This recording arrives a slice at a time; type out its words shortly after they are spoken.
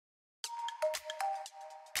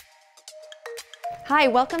Hi,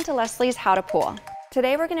 welcome to Leslie's How to Pool.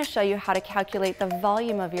 Today we're going to show you how to calculate the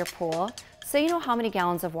volume of your pool so you know how many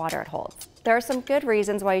gallons of water it holds. There are some good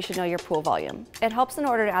reasons why you should know your pool volume. It helps in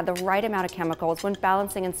order to add the right amount of chemicals when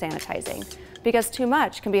balancing and sanitizing, because too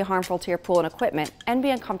much can be harmful to your pool and equipment and be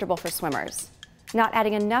uncomfortable for swimmers. Not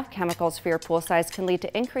adding enough chemicals for your pool size can lead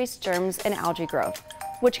to increased germs and algae growth,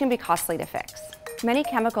 which can be costly to fix. Many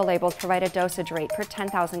chemical labels provide a dosage rate per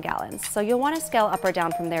 10,000 gallons, so you'll want to scale up or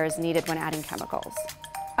down from there as needed when adding chemicals.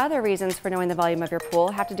 Other reasons for knowing the volume of your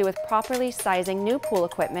pool have to do with properly sizing new pool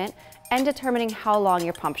equipment and determining how long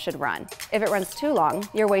your pump should run. If it runs too long,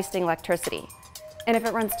 you're wasting electricity. And if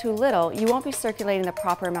it runs too little, you won't be circulating the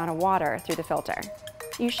proper amount of water through the filter.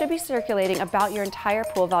 You should be circulating about your entire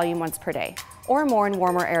pool volume once per day, or more in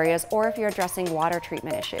warmer areas, or if you're addressing water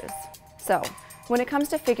treatment issues. So, when it comes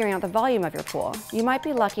to figuring out the volume of your pool, you might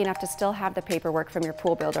be lucky enough to still have the paperwork from your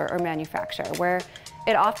pool builder or manufacturer, where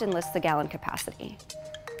it often lists the gallon capacity.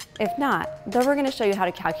 If not, then we're going to show you how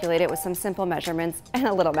to calculate it with some simple measurements and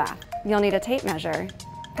a little math. You'll need a tape measure,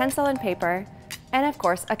 pencil and paper, and of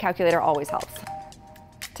course, a calculator always helps.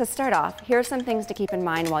 To start off, here are some things to keep in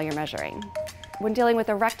mind while you're measuring. When dealing with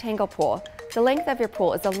a rectangle pool, the length of your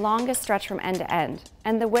pool is the longest stretch from end to end,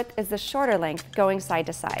 and the width is the shorter length going side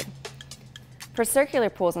to side. For circular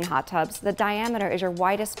pools and hot tubs, the diameter is your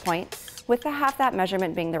widest point, with half that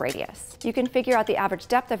measurement being the radius. You can figure out the average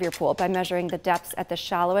depth of your pool by measuring the depths at the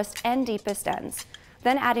shallowest and deepest ends,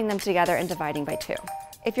 then adding them together and dividing by 2.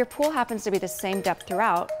 If your pool happens to be the same depth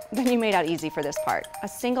throughout, then you made out easy for this part. A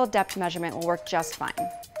single depth measurement will work just fine.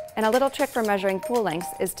 And a little trick for measuring pool lengths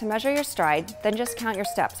is to measure your stride, then just count your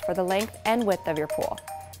steps for the length and width of your pool.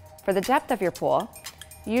 For the depth of your pool,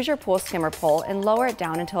 use your pool skimmer pole and lower it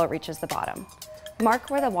down until it reaches the bottom.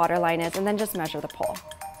 Mark where the water line is and then just measure the pole.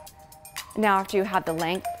 Now, after you have the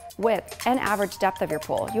length, width, and average depth of your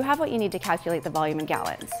pool, you have what you need to calculate the volume in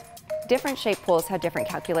gallons. Different shaped pools have different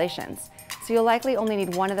calculations, so you'll likely only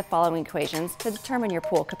need one of the following equations to determine your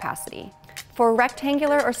pool capacity. For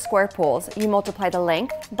rectangular or square pools, you multiply the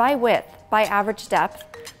length by width by average depth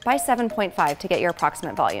by 7.5 to get your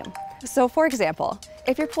approximate volume. So for example,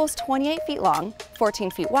 if your pool is 28 feet long,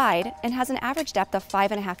 14 feet wide, and has an average depth of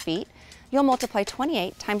 5.5 feet, you'll multiply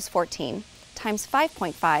 28 times 14 times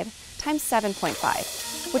 5.5 times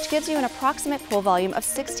 7.5, which gives you an approximate pool volume of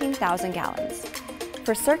 16,000 gallons.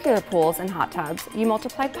 For circular pools and hot tubs, you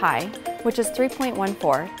multiply pi, which is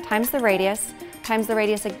 3.14, times the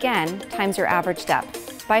radius again, times your average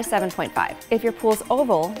depth, by 7.5. If your pool's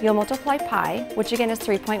oval, you'll multiply pi, which again is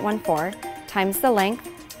 3.14, times the length,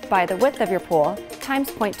 by the width of your pool,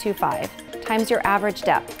 times 0.25, times your average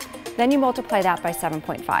depth. Then you multiply that by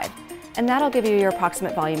 7.5, and that'll give you your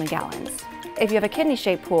approximate volume in gallons. If you have a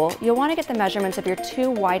kidney-shaped pool, you'll want to get the measurements of your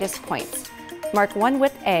 2 widest points. Mark one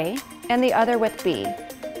with A and the other with B.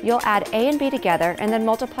 You'll add A and B together and then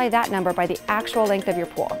multiply that number by the actual length of your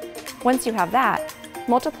pool. Once you have that,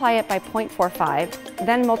 multiply it by 0.45,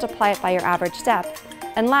 then multiply it by your average depth,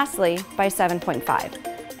 and lastly, by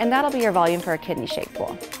 7.5. And that'll be your volume for a kidney-shaped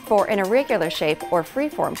pool. For an irregular shape or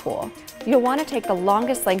free-form pool, you'll want to take the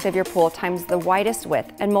longest length of your pool times the widest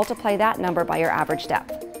width and multiply that number by your average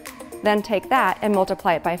depth. Then take that and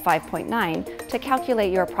multiply it by 5.9 to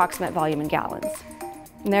calculate your approximate volume in gallons.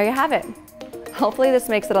 And there you have it. Hopefully this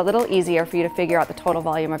makes it a little easier for you to figure out the total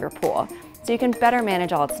volume of your pool, so you can better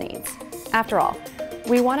manage all its needs. After all,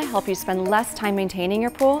 we want to help you spend less time maintaining your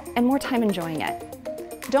pool and more time enjoying it.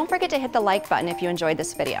 Don't forget to hit the like button if you enjoyed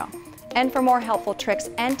this video. And for more helpful tricks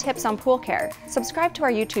and tips on pool care, subscribe to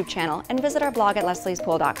our YouTube channel and visit our blog at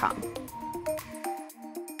lesliespool.com.